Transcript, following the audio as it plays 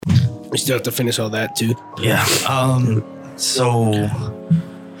We still have to finish all that too. Yeah. So,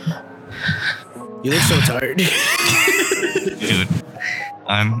 You look so tired. dude,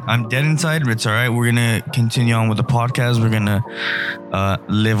 I'm dead inside, but it's all right. We're gonna continue on with the podcast. We're gonna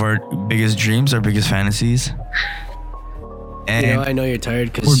live our biggest dreams, our biggest fantasies. And I know you're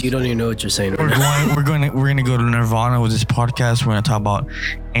tired because you don't even know what you're saying right now. we're gonna go to Nirvana with this podcast. We're gonna talk about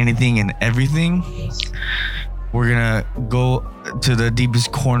anything and everything. We're gonna go to the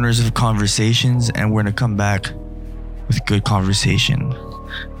deepest corners of conversations, and we're gonna come back with good conversation.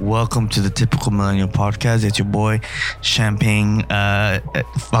 Welcome to the Typical Millennial Podcast. It's your boy, Champagne.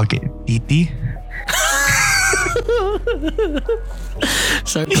 Fuck it, Titi.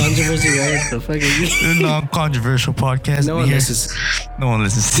 So controversy, right? The fucking Non-controversial podcast. no one listens. No one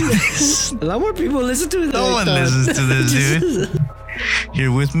listens to this. A lot more people listen to it. No one listens to this, dude.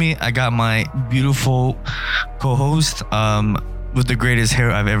 Here with me, I got my beautiful co-host with the greatest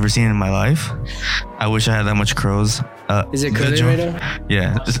hair I've ever seen in my life. I wish I had that much curls. Is it curly right now?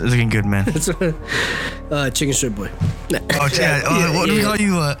 Yeah, it's looking good, man. That's chicken strip boy. Oh, yeah. What do we call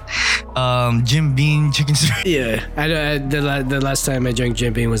you? Jim Beam chicken strip. Yeah, the last time I drank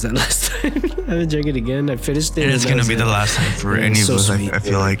Jim Beam was that last time. I haven't drank it again. I finished it. It's gonna be the last time for any of so us. sweet. I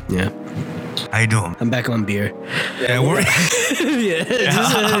feel like. Yeah. How you doing? I'm back on beer. Yeah, we're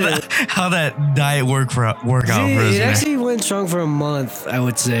how that diet workout for us. It actually went strong for a month, I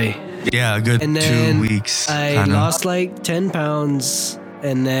would say. Yeah, a good And then 2 weeks. I lost like 10 pounds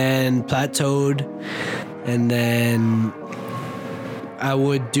and then plateaued. And then I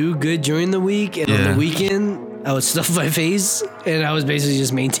would do good during the week. And on the weekend, I would stuff my face. And I was basically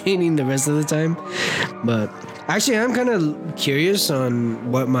just maintaining the rest of the time. But actually, I'm kind of curious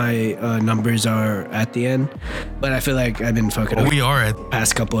on what my numbers are at the end. But I feel like I've been fucking up. We are at The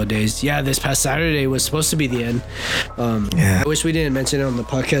past couple of days. Yeah, this past Saturday was supposed to be the end. I wish we didn't mention it on the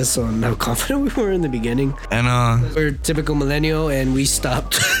podcast on how confident we were in the beginning. and We're typical millennial and we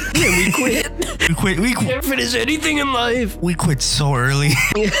stopped and we quit. we Can't finish anything in life. we quit so early.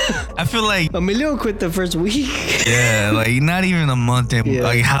 I feel like Emilio quit the first week. like not even a month in, Yeah.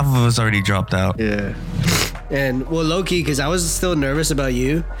 like half of us already dropped out. Yeah. And well, low key, because I was still nervous about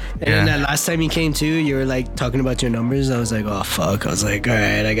you. And then that last time you came to, you were like talking about your numbers. I was like, oh fuck. I was like, all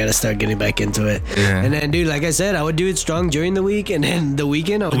right, I gotta start getting back into it. Yeah. And then, dude, like I said, I would do it strong during the week, and then the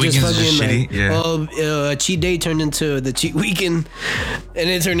weekend I would just weekend's just fucking shitty, a cheat day turned into the cheat weekend, and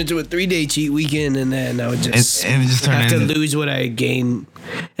it turned into a 3-day cheat weekend, and then I would just And it just turned have to into- lose what I gained,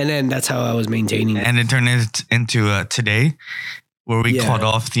 and then that's how I was maintaining it. And it turned into today, where we called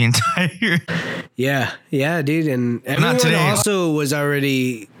off the entire. Yeah, dude, and everyone today. also was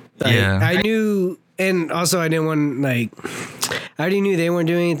already. Like, Yeah. I knew, and also I didn't want I already knew they weren't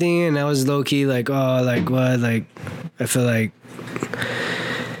doing anything, and I was low key like, oh, like what, like I feel like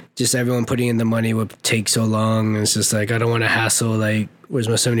just everyone putting in the money would take so long. And it's just like I don't want to hassle. Like, where's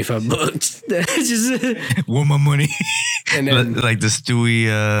my $75? Just Where my money? and then Like the Stewie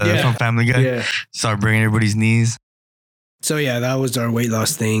from Family Guy. yeah. Start breaking everybody's knees. So yeah, that was our weight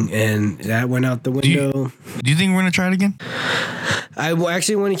loss thing, and that went out the window. Do you think we're gonna try it again? I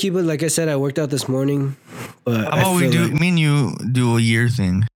actually want to keep it. Like I said, I worked out this morning, but How about we feel do? like Me and you do a year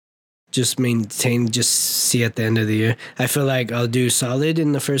thing. just maintain, just see at the end of the year. I feel like I'll do solid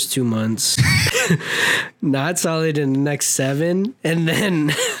in the first 2 months, not solid in the next 7, and then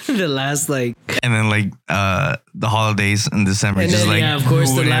the last And then the holidays in December, and just then like yeah, of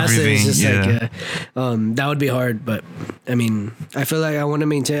course the ruin last everything. is just that would be hard. But I mean, I feel like I want to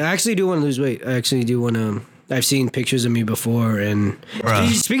maintain. I actually do want to lose weight. I actually do want to. I've seen pictures of me before, and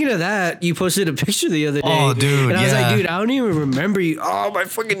speaking of that, you posted a picture the other day. Oh, dude, and I was like, yeah. dude, I don't even remember you. Oh, my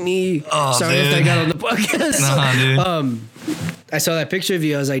fucking knee. Oh, Sorry if I dude. got on the podcast. Nah, dude. I saw that picture of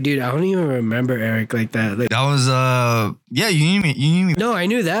you. I was like, dude, I don't even remember Eric like that. Like, That was you knew me. no, I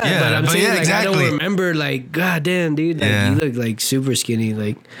knew that, Yeah, but I'm but saying yeah, like exactly. I don't remember. Like, god damn, dude, like Yeah. you look like super skinny.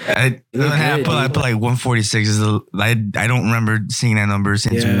 Like, I good, put dude. like 146 is I don't remember seeing that number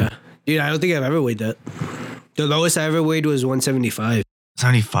since yeah, dude, I don't think I've ever weighed that. The lowest I ever weighed was 175.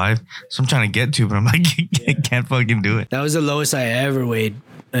 75. So I'm trying to get to, but I'm like can't fucking do it. That was the lowest I ever weighed,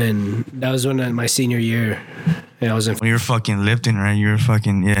 and that was my senior year. And I was in. When you're fucking lifting, right? You're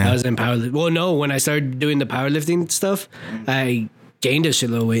fucking I was in powerlifting. Well, no, when I started doing the powerlifting stuff, I gained a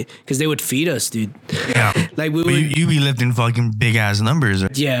shitload of weight because they would feed us, dude. Yeah. Like we But would. you be lifting fucking big ass numbers.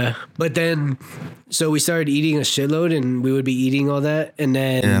 Right? Yeah, but then, so we started eating a shitload, and we would be eating all that, and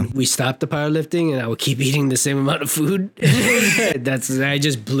then we stopped the powerlifting, and I would keep eating the same amount of food. I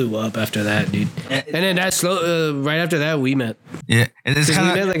just blew up after that, dude. And then right after that, we met. Yeah. And it's Because we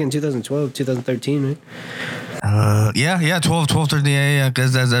kind met of like in 2012, 2013, right? Yeah, 12:30. Yeah,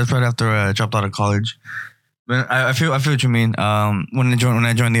 because that's right after I dropped out of college. But I feel what you mean. When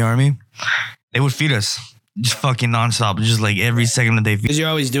I joined the army, they would feed us just fucking nonstop, just like every second that they feed. Because you're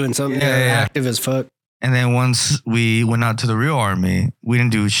always doing something. Yeah. Active as fuck. And then once we went out to the real army, we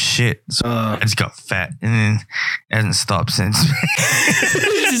didn't do shit. So I just got fat, and then it hasn't stopped since.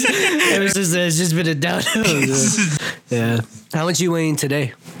 It's just been a downhill. Yeah. How much you weighing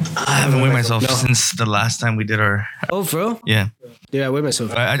today? I haven't weighed myself since the last time we did our. Oh, bro? Yeah. Yeah, I weigh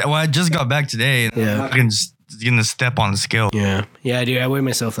myself. I just got back today. And yeah. I'm just gonna step on the scale. Yeah. Yeah, dude. I weigh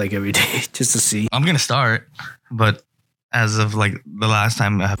myself like every day just to see. I'm gonna start, but as of like the last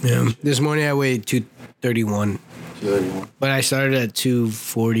time I have. Yeah. This morning I weighed 231. But I started at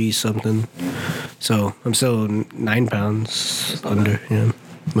 240 something. So I'm still 9 pounds under. Yeah.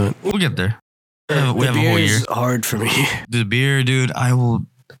 But we'll get there. We have a whole year. Is hard for me. The beer, dude, I will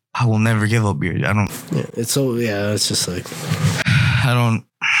never give up beer. I don't. Yeah, it's just like. I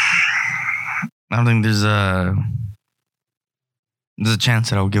don't think there's a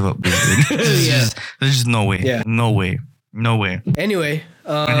chance that I'll give up beer. There's just no way. Yeah. No way. Anyway.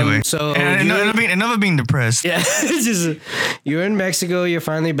 So enough of being depressed. Yeah. It's just you're in Mexico. You're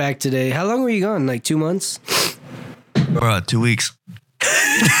finally back today. How long were you gone? Like 2 months? 2 weeks.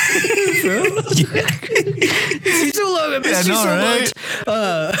 Bro? It's so long. I missed you so much.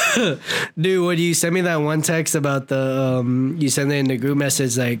 Dude, when you sent me that one text about the you sent it in the group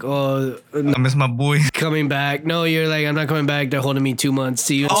message like, oh, I miss my boy coming back. No, you're like, I'm not coming back. They're holding me 2 months.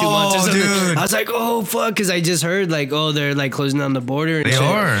 See you in 2 months or something. Dude. I was like, oh fuck, because I just heard like, oh, they're like closing down the border. And they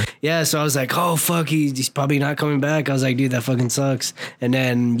are. Yeah, so I was like, oh fuck, he's probably not coming back. I was like, dude, that fucking sucks. And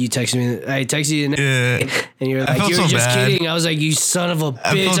then you texted me. I texted you, and you're like, you're just kidding. I was like, you son of a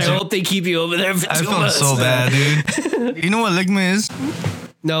bitch. I hope they keep you over there for 2 months. I felt so bad, dude. You know what ligma is?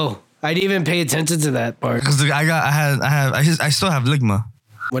 No, I didn't even pay attention to that part. Because I still have ligma.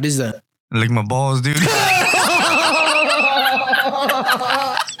 What is that? Ligma balls, dude.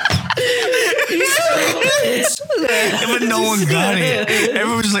 But no one got it.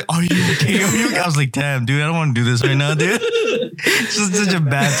 Everyone was just like, are you okay? I was like, damn, dude, I don't want to do this right now, dude. It's just such a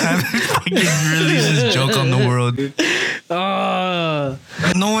bad time to fucking release this joke on the world.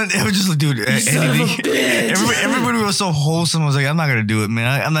 No one, it was just like, dude, anything. Everybody was so wholesome. I was like, I'm not going to do it,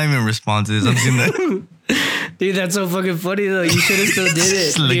 man. I'm not even going to respond to this. I'm just going to. Dude, that's so fucking funny though. You should have still did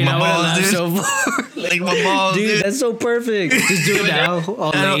it. Lick my balls, dude. So far. Lick my balls, dude. That's so perfect. Just do it now.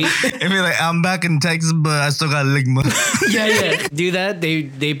 All late. If you're like, I'm back in Texas, but I still got ligma. Yeah. Do that.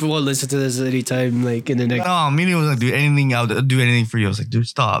 They won't listen to this anytime like in the next. No, Amelia was like, do anything. I'll do anything for you. I was like, dude,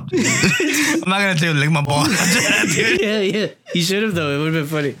 stop. Dude. I'm not gonna tell you lick my balls. Yeah. You should have though. It would have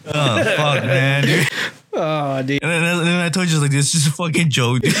been funny. Oh fuck, man, dude. Oh, dude. And then I told you, like, this is just a fucking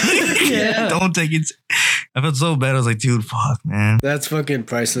joke, dude. Yeah. Don't take it. I felt so bad. I was like, dude, fuck, man. That's fucking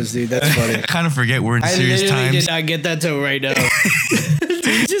priceless, dude. That's funny. I kind of forget we're in serious times. I did not get that till right now.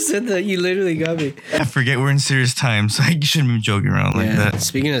 You just said that. You literally got me. I forget we're in serious times. So you shouldn't be joking around like that.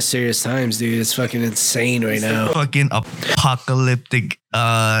 Speaking of serious times, dude, it's fucking insane right now. Fucking apocalyptic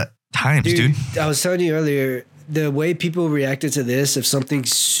times, dude. I was telling you earlier, the way people reacted to this, if something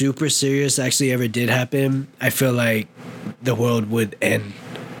super serious actually ever did happen, I feel like the world would end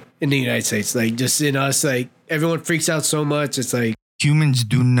in the United States. Like, just in us, like, everyone freaks out so much. It's like... humans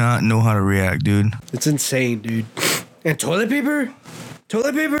do not know how to react, dude. It's insane, dude. And toilet paper?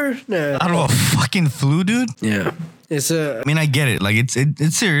 Toilet paper? Nah. Out of a fucking flu, dude? Yeah. I mean, I get it. Like, it's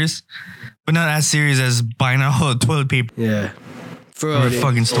serious, but not as serious as buying out toilet paper. Yeah. For a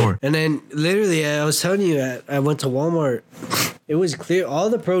fucking store. And then literally, I was telling you, I went to Walmart. It was clear.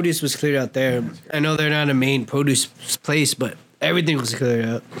 All the produce was cleared out there. I know they're not a main produce place, but everything was cleared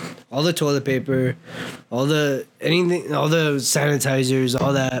out. All the toilet paper, all the sanitizers,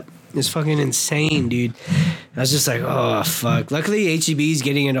 all that. It's fucking insane, dude. I was just like, oh, fuck. Luckily, H-E-B's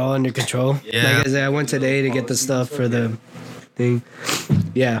getting it all under control. Yeah. Like I said, I went today to get the stuff for the thing.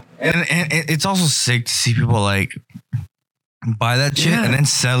 Yeah. And it's also sick to see people, like, buy that shit and then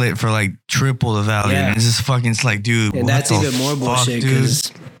sell it for like triple the value. Yeah. And it's just fucking, it's like, dude, and that's even more bullshit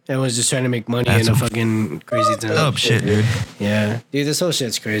because everyone's just trying to make money in a fucking crazy time. Up shit, dude. Yeah. Dude, this whole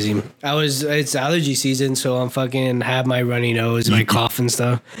shit's crazy. It's allergy season, so I'm fucking have my runny nose, my cough and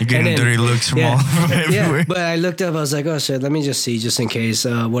stuff. You're getting dirty looks from everywhere. Yeah, but I looked up, I was like, oh shit, let me just see, just in case,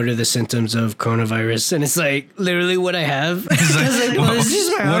 what are the symptoms of coronavirus? And it's like literally what I have. It's like, well, this is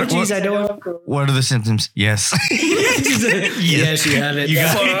my allergies. I don't. What are the symptoms? Yes. Yes, you have it. You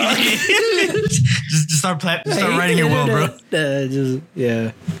got it. just start writing your will, bro.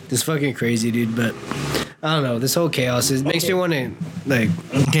 It's fucking crazy, dude. But I don't know. This whole chaos makes me want to like.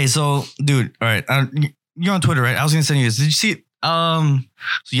 Okay, so dude, all right, you're on Twitter, right? I was gonna send you this. Did you see it? So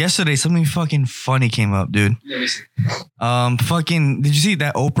yesterday something fucking funny came up, dude. Let me see. Did you see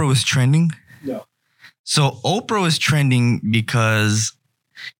that Oprah was trending? No. So Oprah was trending because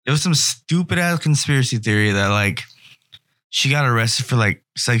it was some stupid ass conspiracy theory that like she got arrested for like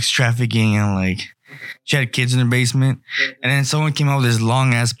sex trafficking and like she had kids in her basement, and then someone came out with this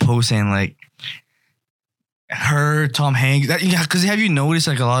long ass post saying like her, Tom Hanks. Because have you noticed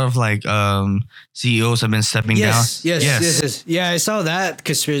like a lot of like CEOs have been stepping down? Yes. Yeah, I saw that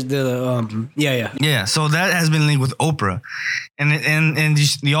conspiracy. Yeah. So that has been linked with Oprah, and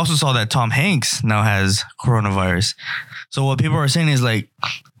you also saw that Tom Hanks now has coronavirus. So what people are saying is like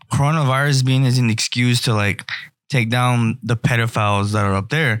coronavirus being as an excuse to like take down the pedophiles that are up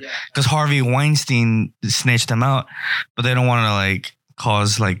there, because Harvey Weinstein snitched them out, but they don't want to like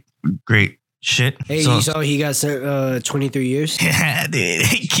cause like great shit. Hey, you saw he got 23 years? Yeah, dude.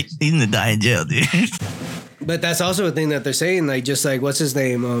 He's gonna die in jail, dude. But that's also a thing that they're saying, like, just like, what's his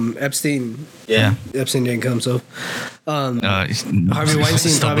name? Epstein. Yeah. Epstein didn't come, so. Harvey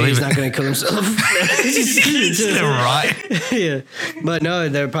Weinstein probably is not going to kill himself. Right. Yeah. But no,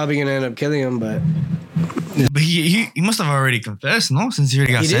 they're probably going to end up killing him, but. But he must have already confessed, no? Since he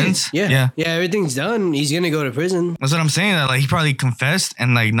already got sentenced. Yeah, everything's done. He's gonna go to prison. That's what I'm saying. That like he probably confessed,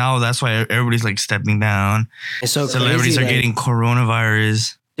 and like now that's why everybody's like stepping down. It's so celebrities crazy, are getting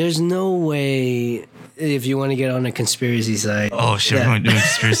coronavirus. There's no way if you want to get on a conspiracy side. Oh shit, we're going to do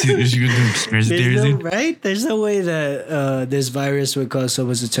conspiracy. You're going to do conspiracy theories, right? There's no way that this virus would cause so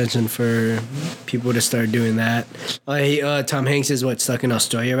much attention for people to start doing that. Tom Hanks is stuck in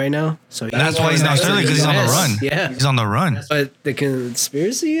Australia right now, so that's why he's in Australia, because he's on the run. Yeah, he's on the run. But the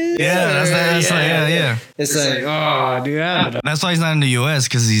conspiracy is yeah. It's like, oh, dude, I don't know. That's why he's not in the U.S.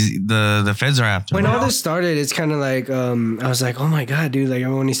 because the feds are after him. When all this started, it's kind of like I was like, oh my god, dude, like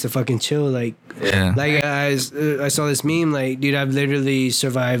everyone needs to fucking chill, like. Yeah. Like I saw this meme, like, dude, I've literally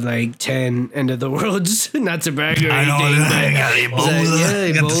survived like 10 end of the worlds. Not to brag or anything. I got Ebola.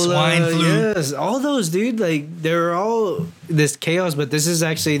 Ebola, got the swine flu. Yes, all those, dude. Like they're all this chaos, but this is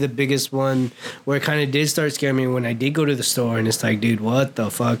actually the biggest one where it kind of did start scaring me when I did go to the store, and it's like, dude, what the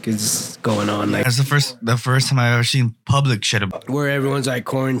fuck is going on? Like that's the first time I've ever seen public shit about where everyone's like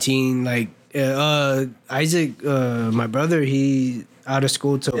quarantined. Like Isaac, my brother, he. Out of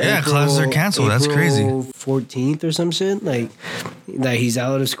school till classes are canceled. That's crazy. 14th or some shit. Like he's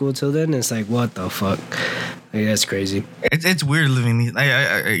out of school till then. It's like, what the fuck? Like, that's crazy. It's weird living these.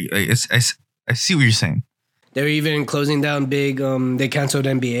 I see what you're saying. They're even closing down big. They canceled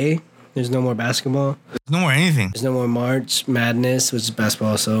NBA. There's no more basketball. There's no more anything. There's no more March Madness, which is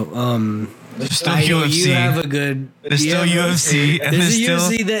basketball. So there's still UFC. You have a good. There's still UFC. And there's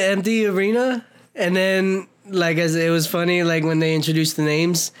UFC, the empty arena, and then. Like, as it was funny, like when they introduced the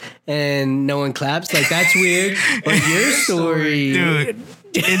names and no one claps. Like, that's weird. But your story, dude,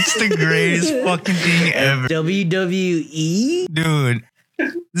 it's the greatest fucking thing ever. WWE, dude,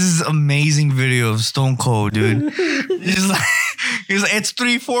 this is amazing video of Stone Cold, dude. He's like, it's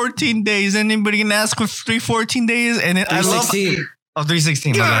 314 days. Anybody can ask what 314 days? And I love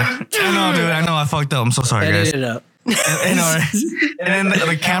 316. My bad. I know, dude. I know I fucked up. I'm so sorry, guys. Edit it up. And then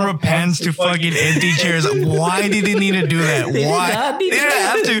the camera pans to fucking empty chairs. Why did they need to do that? Why? They didn't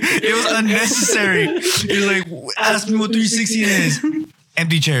have to. It was unnecessary. You're like, ask me what 316 is.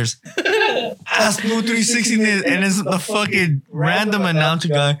 Empty chairs. Ask me what 316 is. And it's the fucking random announcer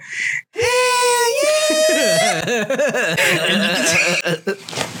guy.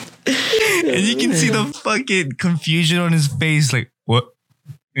 And you can see the fucking confusion on his face. Like, what?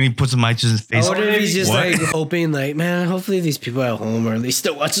 And he puts a mic to his face. I wonder if he's just like hoping, like, man, hopefully these people at home are at least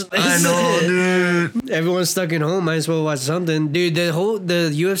still watching this. I know, dude. Everyone's stuck at home. Might as well watch something, dude. The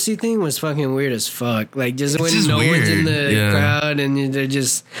UFC thing was fucking weird as fuck. Like, just when no one's in the crowd and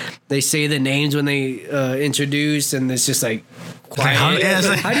they say the names when they introduce, and it's just like quiet. How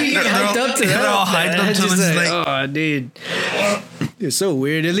do you get hyped up to that? They're all hyped up to this. Like, oh, dude, it's so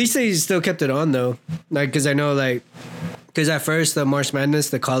weird. At least they still kept it on though, like, because I know, like. Because at first, the March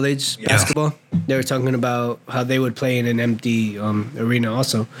Madness, the college basketball, they were talking about how they would play in an empty arena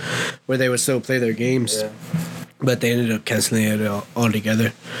also, where they would still play their games. Yeah. But they ended up canceling it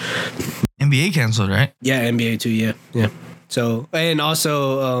altogether. NBA canceled, right? Yeah, NBA too, yeah. So, and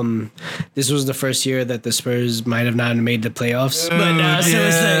also, this was the first year that the Spurs might have not made the playoffs. But now, so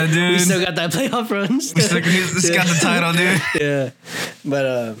it's like, we still got that playoff run. We still got the title, dude. Yeah.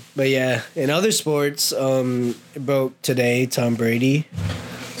 But yeah, in other sports, it broke today, Tom Brady.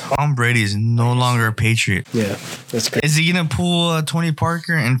 Tom Brady is no longer a Patriot. Yeah. That's crazy. Is he gonna pull Tony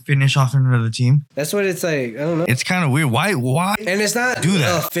Parker and finish off another team? That's what it's like. I don't know. It's kind of weird. Why? And it's not do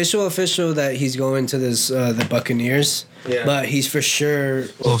that? official that he's going to this the Buccaneers. Yeah. But he's for sure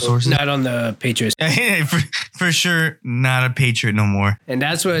not on the Patriots. for sure not a Patriot no more. And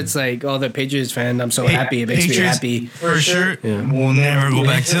that's what it's like. All the Patriots fan. I'm so happy. It makes me happy. For sure. Yeah. We'll never go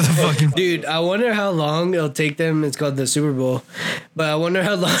back to the fucking. Dude, I wonder how long it'll take them. It's called the Super Bowl, but I wonder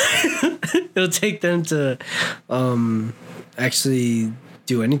how long it'll take them to actually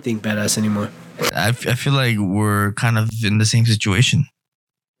do anything badass anymore. I feel like we're kind of in the same situation.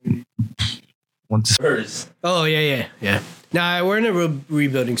 Spurs. Oh, yeah. Nah, we're in a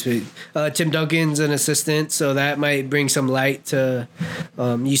rebuilding speed. Tim Duncan's an assistant, so that might bring some light to...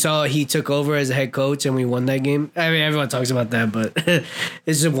 you saw he took over as a head coach, and we won that game. I mean, everyone talks about that, but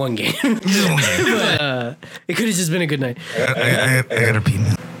it's just one game. But, it could have just been a good night. I gotta pee,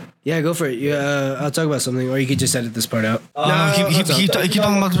 man. Yeah, go for it. Yeah, I'll talk about something, or you could just edit this part out. Keep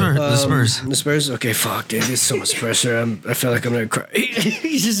talking about the Spurs. The Spurs? Okay, fuck, dude. There's so much pressure. I feel like I'm gonna cry.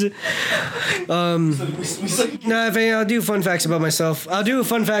 If I'll do fun facts about myself. I'll do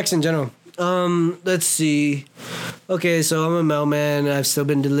fun facts in general. Let's see. Okay, so I'm a mailman. I've still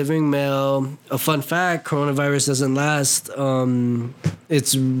been delivering mail. A fun fact, coronavirus doesn't last.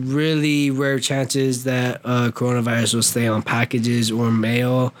 It's really rare chances that coronavirus will stay on packages or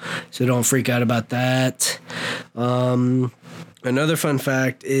mail, so don't freak out about that. Another fun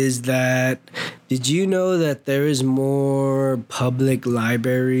fact is that, did you know that there is more public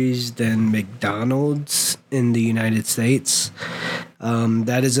libraries than McDonald's in the United States?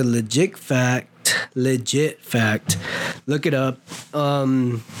 That is a legit fact. Look it up.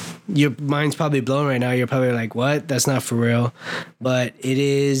 Your mind's probably blown right now. You're probably like, what? That's not for real. But it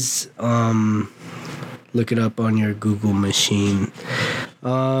is. Look it up on your Google machine.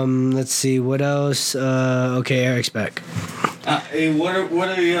 Let's see. What else? Okay, Eric's back. Hey, what are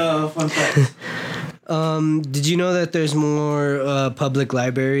the fun facts? Did you know that there's more public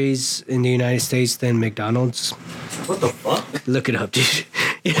libraries in the United States than McDonald's? What the fuck? Look it up, dude.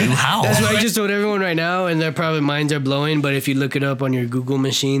 How? That's what I just told everyone right now, and their probably minds are blowing. But if you look it up on your Google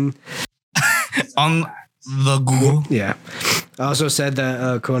machine, on the Google, yeah. I also said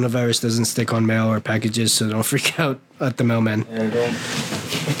that coronavirus doesn't stick on mail or packages, so don't freak out at the mailman. Yeah,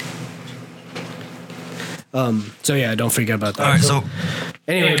 don't. So yeah, don't freak out about that. All right, so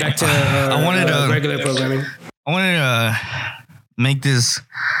anyway, back to regular programming. I wanted to make this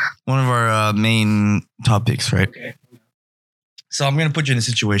one of our main topics, right? Okay. So I'm gonna put you in a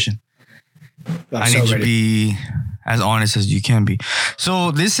situation. I need you to be as honest as you can be.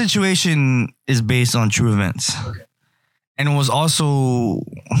 So this situation is based on true events, and it also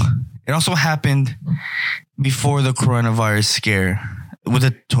happened before the coronavirus scare with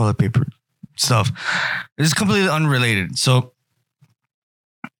the toilet paper stuff. It's completely unrelated. So,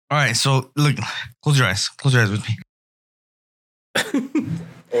 all right. So look, close your eyes. Close your eyes with me.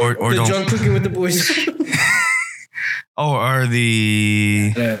 or don't. Drunk cooking with the boys. Or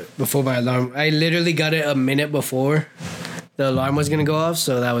before my alarm. I literally got it a minute before the alarm was gonna go off,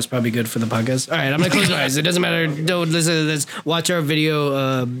 so that was probably good for the podcast. All right, I'm gonna close my eyes. It doesn't matter. Don't listen. Let's watch our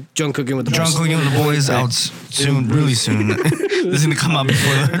video. Drunk cooking with the boys. Drunk cooking with the boys out soon, really soon. This is gonna come out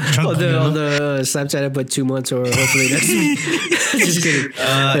before the drunk cooking. On the Snapchat, I put 2 months or hopefully next week. Just kidding.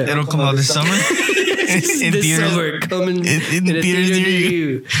 It'll come out this summer. in this summer, coming in the theater near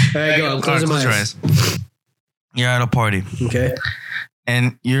you. All right, go on. Close your eyes. You're at a party. Okay.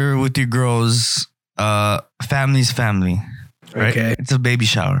 And you're with your girl's family's family. Right? Okay. It's a baby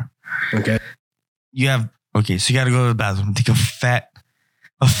shower. Okay. So you gotta go to the bathroom. Take a fat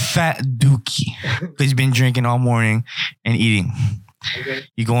dookie. Because you've been drinking all morning and eating. Okay.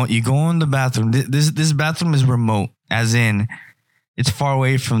 You go in the bathroom. This bathroom is remote, as in it's far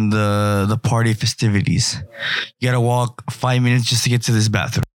away from the party festivities. You gotta walk 5 minutes just to get to this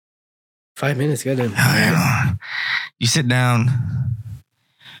bathroom. 5 minutes, goddamn. You sit down.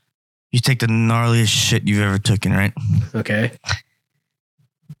 You take the gnarliest shit you've ever taken, right? Okay.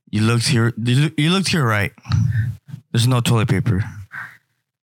 You look to your right. There's no toilet paper.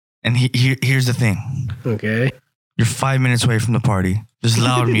 And here's the thing. Okay. You're 5 minutes away from the party. There's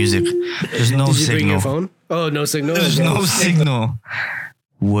loud music. There's no signal. Did you bring your phone? Oh, no signal. There's no signal.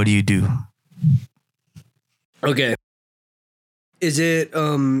 What do you do? Okay. Is it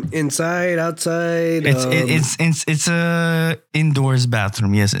inside, outside? It's a indoors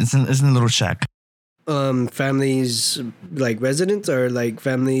bathroom. Yes, it's in a little shack. Families like residents or like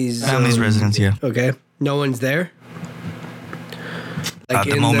families? Families residents, yeah. Okay. No one's there. At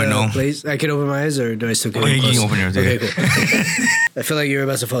the moment, no. Place? I can open my eyes, or do I still? Oh, yeah, you can open yours. Okay, cool. I feel like you're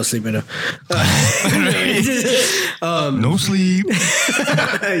about to fall asleep right now. No sleep.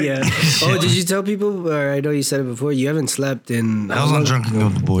 Yeah. Oh, did you tell people? Or I know you said it before. You haven't slept in. I was on Drunken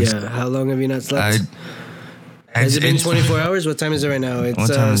with the boys. Yeah. How long have you not slept? Has it been 24 hours? What time is it right now? It's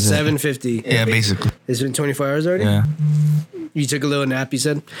 7:50. Yeah, basically. It's been 24 hours already? Yeah. You took a little nap, you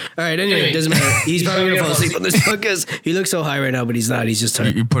said? All right, anyway, it doesn't matter. He's probably going to fall asleep on this podcast. He looks so high right now, but he's not. He's just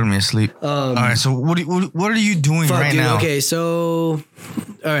tired. You're putting me asleep. All right, so what are you doing right now? Okay, so...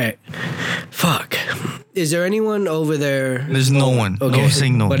 All right. Fuck. Is there anyone over there? There's no one. Okay. No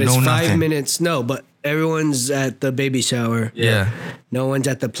signal. But it's no 5 nothing. minutes. No, but everyone's at the baby shower. Yeah. No one's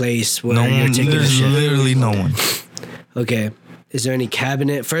at the place where no you're one, taking a there's shit. literally no one. Okay. Is there any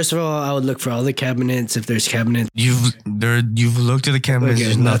cabinet? First of all, I would look for all the cabinets if there's cabinets. You've looked at the cabinets. Okay,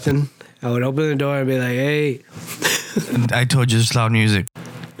 there's nothing. I would open the door and be like, hey. I told you it's loud music.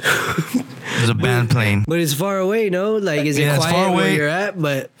 There's a band playing. But it's far away, no? Like, is it quiet where you're at?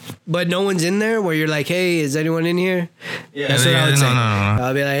 But no one's in there where you're like, hey, is anyone in here? Yeah, that's what I would say. No.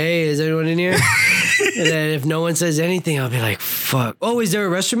 I'll be like, hey, is anyone in here? And then if no one says anything, I'll be like, fuck. Oh, is there a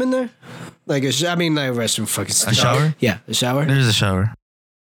restroom in there? Like like a restroom, fucking a shower? Yeah, a shower. There's a shower.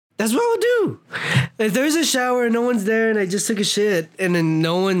 That's what I'll do. If there's a shower and no one's there and I just took a shit and then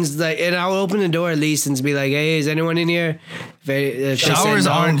no one's like, and I'll open the door at least and be like, hey, is anyone in here? If showers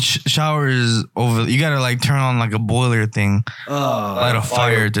aren't showers over. You gotta like turn on like a boiler thing, light a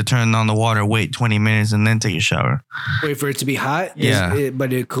fire to turn on the water, wait 20 minutes and then take a shower. Wait for it to be hot? Yeah.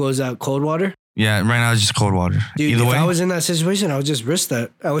 But it close out cold water? Yeah, right now it's just cold water. Dude, if I was in that situation, I would just risk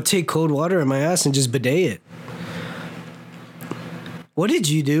that. I would take cold water in my ass and just bidet it. What did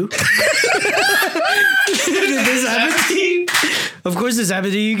you do? Did this happen to you? Of course this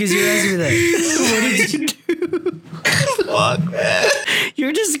happened to you because you're asking me that. What did you do? Fuck, man.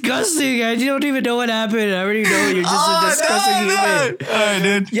 You're disgusting. I don't even know what happened. I already know you're just a disgusting human. Alright,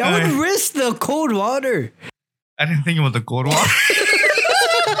 dude. Yeah, I would risk the cold water. I didn't think about the cold water.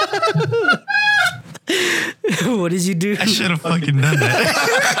 What did you do? I should have fucking done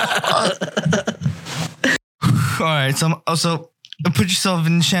that. Alright, so put yourself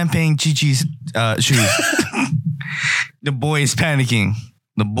in Champagne Chi-Chi's shoes. The boy is panicking.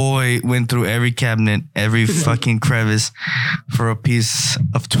 The boy went through every cabinet, every fucking crevice for a piece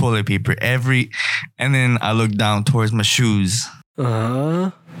of toilet paper. And then I looked down towards my shoes.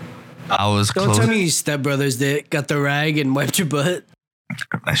 Uh-huh. I was close. Don't tell me you stepbrothers did. Got the rag and wiped your butt.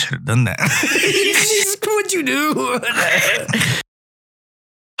 I should have done that. What'd you do?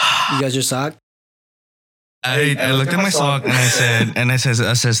 You got your sock? I looked at my sock and I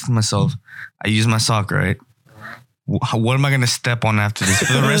said to myself, I use my sock, right? What am I going to step on after this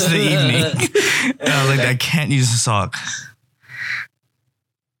for the rest of the evening? And I was like, I can't use the sock.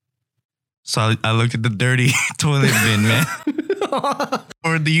 So I looked at the dirty toilet bin, man.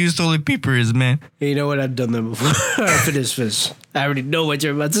 Or the used toilet paper is, man. Hey, you know what? I've done that before. All right, finish. I already know what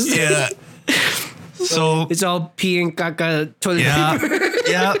you're about to say. Yeah. So it's all pee and caca toilet paper.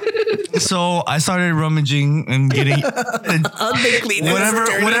 Yeah. So I started rummaging and getting whatever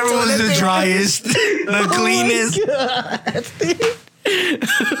was the driest, the cleanest.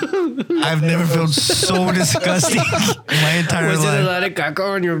 I've never felt so disgusting in my entire life. Was it a lot of caca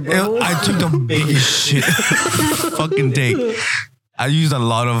on your bowl? I took the biggest shit fucking take. I used a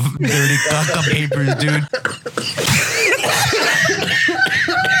lot of dirty caca papers, dude.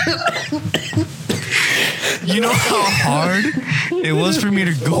 You know how hard it was for me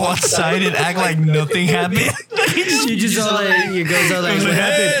to go outside and act like nothing happened? You just all like, your girl's all like, what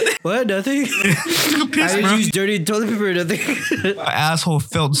happened? What? Nothing? I used dirty toilet paper or nothing. My asshole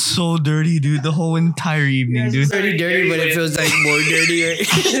felt so dirty, dude, the whole entire evening, dude. It's pretty dirty, but it feels like more dirty. Right?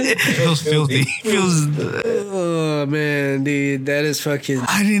 It feels filthy. Oh, man, dude, that is fucking...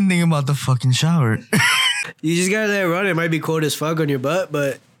 I didn't think about the fucking shower. You just gotta let it run. It might be cold as fuck on your butt,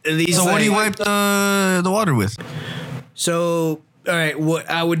 but... At least so what do you wipe the water with? So, all right, what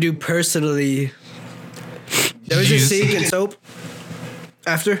I would do personally, there was a sink and soap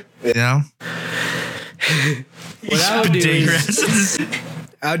after. Yeah. What I would do is,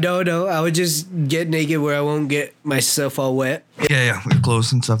 I would just get naked where I won't get myself all wet. Yeah, with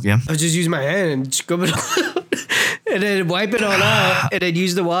clothes and stuff, yeah. I would just use my hand and scrub it all out. And then wipe it all out, and then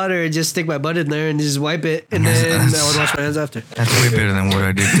use the water and just stick my butt in there and just wipe it, and then I would wash my hands after. That's way better than what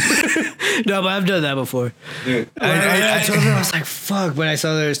I did. No, but I've done that before. Dude, I told her, I was like, fuck, but I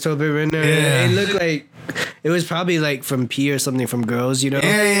saw there was toilet paper in there. Yeah. It looked like it was probably like from pee or something from girls, you know?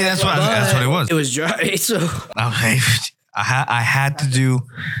 Yeah, that's what it was. It was dry, so. Okay. I had to do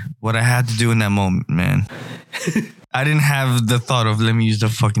what I had to do in that moment, man. I didn't have the thought of let me use the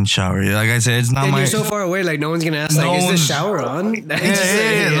fucking shower. Like I said, it's not and my. You're so far away, like no one's gonna ask. Like, is the shower on?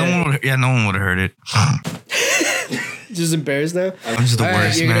 Yeah. No one would have heard it. Just embarrassed now. I'm just the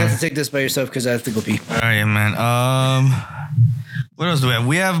worst, you're man. gonna have to take this by yourself because I have to go pee. All right, man. What else do we have?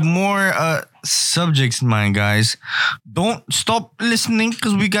 We have more subjects in mind, guys. Don't stop listening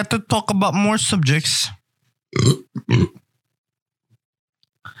because we got to talk about more subjects.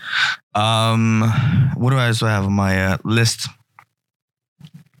 What do I also have on my list?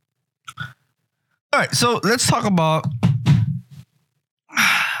 All right, so let's talk about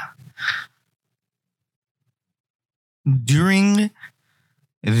during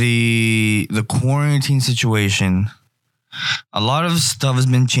the quarantine situation. A lot of stuff has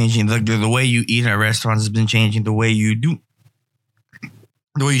been changing. The way you eat at restaurants has been changing. The way you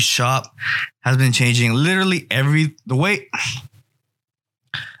shop has been changing. Literally the way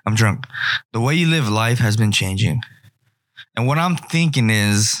I'm drunk. The way you live life has been changing. And what I'm thinking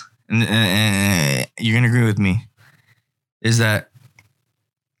is, and you're going to agree with me, is that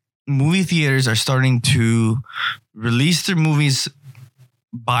movie theaters are starting to release their movies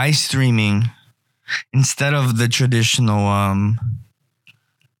by streaming instead of the traditional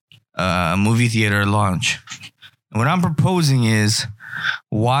movie theater launch. And what I'm proposing is,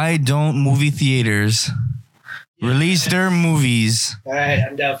 why don't movie theaters release their movies? All right,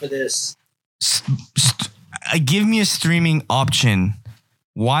 I'm down for this. Give me a streaming option.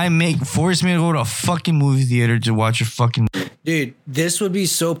 Why force me to go to a fucking movie theater to watch a fucking... Dude, this would be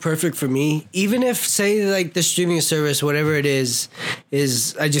so perfect for me. Even if, say, like the streaming service, whatever it is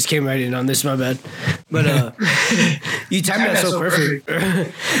I just came right in on this, my bad. But you timed that so perfect.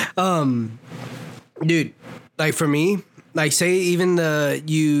 Dude, like for me, like say even a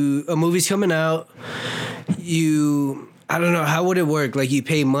movie's coming out, I don't know, how would it work? Like you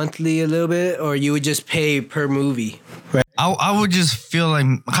pay monthly a little bit, or you would just pay per movie? Right. I would just feel like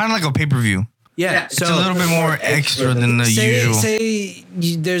kind of like a pay-per-view. Yeah, it's a little bit more extra than the usual. Say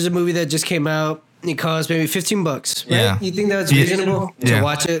there's a movie that just came out. It costs maybe $15, right? Yeah. You think that's reasonable to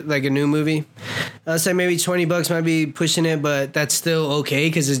watch it, like a new movie? I'd say maybe $20 might be pushing it, but that's still okay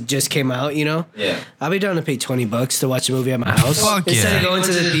because it just came out, you know? Yeah. I'll be down to pay $20 to watch a movie at my house. Fuck instead of yeah. going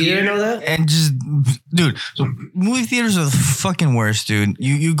to the theater and all that. And just, dude, so movie theaters are the fucking worst, dude.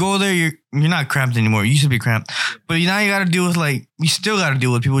 You go there, you're not cramped anymore. You used to be cramped. But now you got to deal with, like, you still got to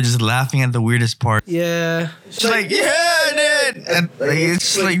deal with people just laughing at the weirdest part. Yeah. It's like, yeah, dude. And, like,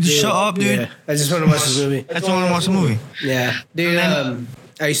 it's like, shut up, dude. Yeah. I just want to watch this movie. I just want to watch a movie. Yeah. Dude,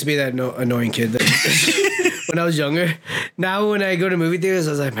 I used to be that annoying kid that when I was younger. Now when I go to movie theaters,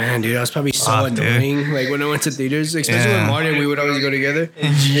 I was like, man, dude, I was probably so annoying. Dude. Like when I went to theaters, especially with Martin, we would always go together.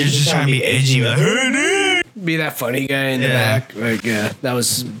 And you're just trying to be edgy. Like, hey, dude. Be that funny guy in the back. Like, yeah, that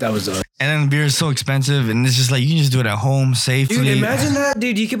was And then beer is so expensive, and it's just like, you can just do it at home safely. Dude, imagine that,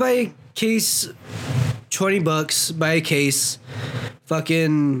 dude. You could buy a case, $20, buy a case,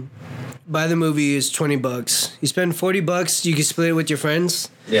 fucking buy the movie is $20. You spend $40, you can split it with your friends.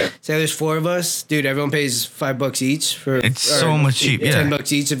 Yeah. Say there's 4 of us, dude. Everyone pays $5 each for. It's so much cheap. Yeah.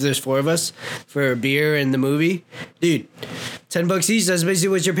 $10 each if there's 4 of us for beer and the movie, dude. $10 each. That's basically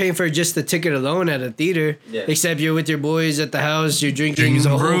what you're paying for just the ticket alone at a theater. Yeah. Except you're with your boys at the house. You're drinking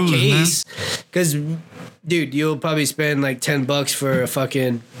the whole case. Because, dude, you'll probably spend like $10 for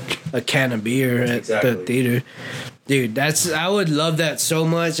a can of beer at the theater. Dude, I would love that so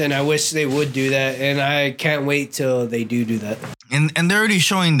much, and I wish they would do that, and I can't wait till they do that. And they're already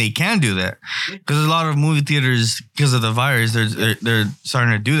showing they can do that, because a lot of movie theaters, because of the virus, they're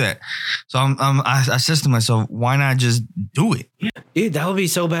starting to do that. So I says to myself, why not just do it? Dude, that would be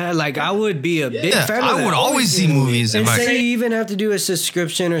so bad. Like, I would be a big fan of that. I would always see movies. And say you even have to do a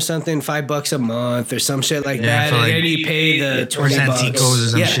subscription or something, $5 a month or some shit like that, and then you pay the $20 or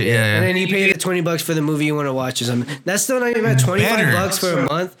some shit. Yeah. And then you pay the $20 for the movie you want to watch or something. That's still not even about $25 for a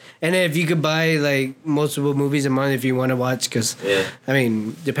month. And then if you could buy like multiple movies a month if you want to watch, because I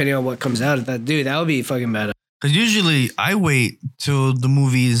mean, depending on what comes out of that, dude, that would be fucking bad. Because usually I wait till the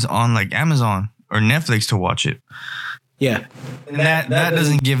movie's on like Amazon or Netflix to watch it. Yeah. And that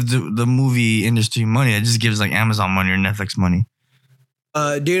doesn't give the movie industry money. It just gives like Amazon money or Netflix money.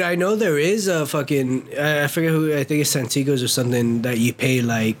 Dude, I know there is a fucking, I forget who, I think it's Santigos or something, that you pay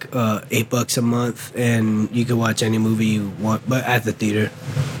like $8 a month and you can watch any movie you want, but at the theater.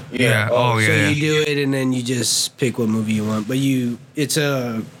 Yeah. So you do it and then you just pick what movie you want, but you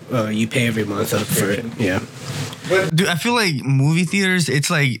pay every month up for it. Yeah. Dude, I feel like movie theaters, it's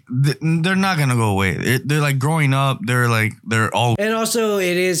like they're not gonna go away. They're like growing up. They're all. And also,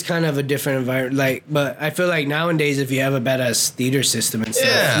 it is kind of a different environment. Like, but I feel like nowadays, if you have a badass theater system and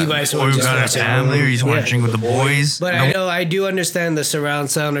stuff, you might as well or you just got a family, or you just want to drink with the boys. But I do understand the surround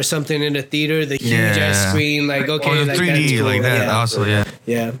sound or something in the theater, the huge ass screen, like okay, or the like 3D that's cool. like that. Also,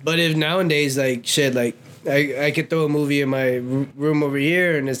 yeah. But if nowadays, like shit, like. I could throw a movie in my room over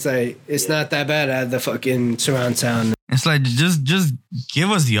here, and it's like it's not that bad. I have the fucking surround sound. It's like just give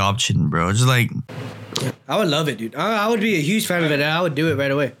us the option, bro. Just like I would love it, dude. I would be a huge fan of it. I would do it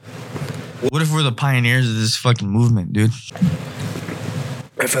right away. What if we're the pioneers of this fucking movement, dude?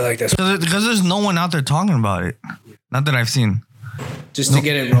 I feel like that's because there's no one out there talking about it. Not that I've seen. Just to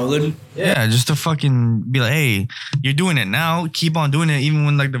get it rolling. Yeah, just to fucking be like, hey, you're doing it now. Keep on doing it, even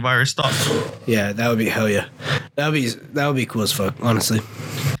when like the virus stops. Yeah, that would be hell yeah. That would be cool as fuck, honestly.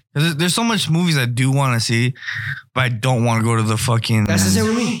 There's so much movies I do want to see, but I don't want to go to the fucking. That's the same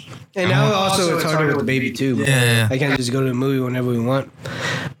with me. And now also it's harder with the baby too. Yeah. I can't just go to the movie whenever we want.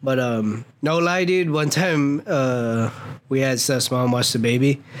 But no lie, dude. One time we had Steph's mom watch the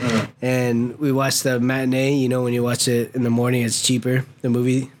baby, and we watched the matinee. You know, when you watch it in the morning, it's cheaper. The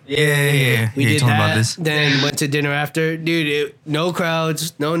movie. Yeah. We did that. About this. Then went to dinner after. Dude, no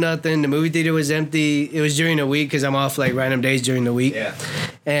crowds, no nothing. The movie theater was empty. It was during the week because I'm off like random days during the week. Yeah.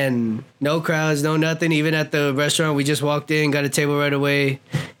 And no crowds, no nothing. Even at the restaurant, we just walked in, got a table right away,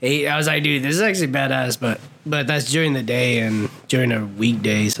 ate. I was like, dude, this is actually badass. But that's during the day and during a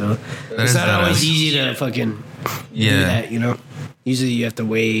weekday, so it's not always easy to fucking do that, you know? Usually you have to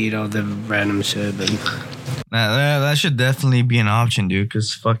wait, all the random shit. But that should definitely be an option, dude,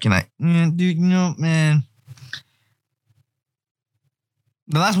 because fucking, dude, you know, man.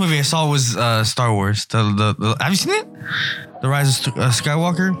 The last movie I saw was Star Wars. The have you seen it? The Rise of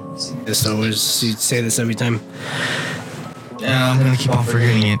Skywalker? The Star Wars, you say this every time. Yeah, I'm gonna keep on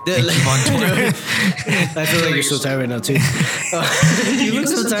forgetting it. Keep on doing it. I feel like you're so tired right now too. You look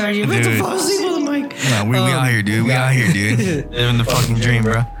so tired. You're about to fall asleep on the mic. Yeah, we out here, dude. We out here, dude. Living the fucking dream,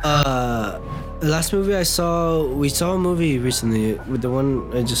 bro. The last movie I saw, we saw a movie recently with the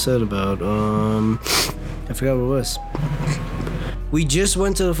one I just said about. I forgot what it was. We just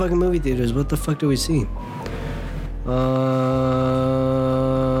went to the fucking movie theaters. What the fuck did we see?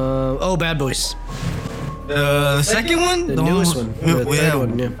 Bad Boys. The second one? The newest one. The third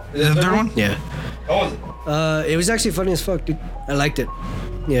one, yeah. The third one? Yeah. How was it? It was actually funny as fuck, dude. I liked it.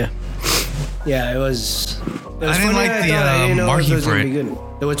 Yeah. Yeah, it was. I didn't like the marking for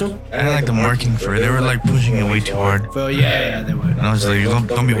it. The which one? I didn't like the marking for it. They were like pushing it way too hard. Well, yeah, they were. And I was like,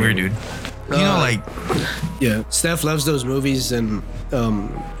 don't be weird, dude. You know, like. Yeah, Steph loves those movies, and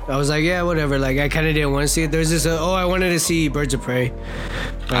I was like, yeah, whatever. Like, I kind of didn't want to see it. There's this. I wanted to see Birds of Prey.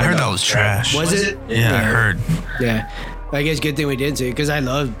 I heard that was trash. Was it? Yeah, I heard. Yeah. I guess good thing we didn't see it because I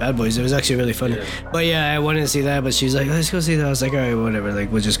love Bad Boys. It was actually really funny. Yeah. But yeah, I wanted to see that, but she's like, let's go see that. I was like, all right, whatever.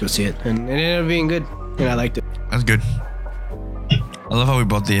 Like, we'll just go see it. And it ended up being good. And I liked it. That's good. I love how we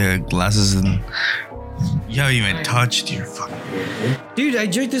bought the glasses and you haven't even touched your fucking. Dude, I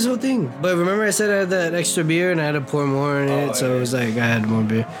drank this whole thing. But remember I said I had that extra beer and I had to pour more in it. So it was like I had more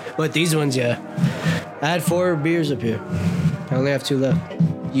beer. But these ones, yeah. I had 4 beers up here. I only have 2 left.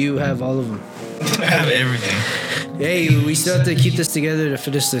 You have all of them. I have everything. Hey, we still have to keep this together to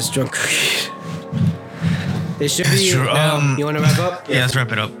finish this drunk. It should be. True. You want to wrap up? Yeah, let's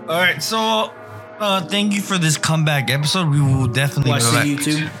wrap it up. All right, so thank you for this comeback episode. We will definitely watch go the back.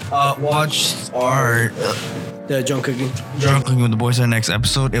 YouTube. Watch our the drunk cooking with the boys. Our next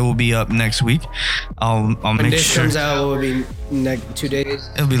episode. It will be up next week. I'll make this sure. Comes out, it will be next 2 days.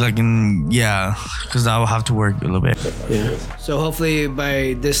 It'll be like because I will have to work a little bit. Yeah. So hopefully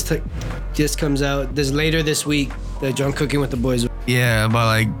by this comes out later this week. The drunk cooking with the boys. Yeah, by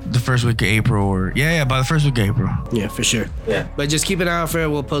like the first week of April, or by the first week of April. Yeah, for sure. Yeah. But just keep an eye out for it.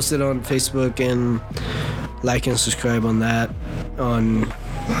 We'll post it on Facebook and like and subscribe on that.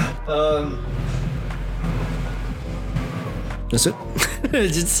 That's it.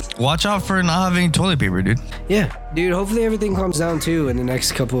 Just watch out for not having toilet paper, dude. Yeah, dude. Hopefully everything calms down too in the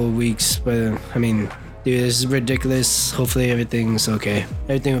next couple of weeks. But I mean, dude, this is ridiculous. Hopefully everything's okay.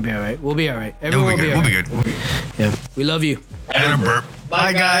 Everything will be all right. We'll be all right. Everyone will be all right. We'll be good. Yeah. We love you. And a burp.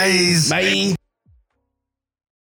 Bye, guys. Bye.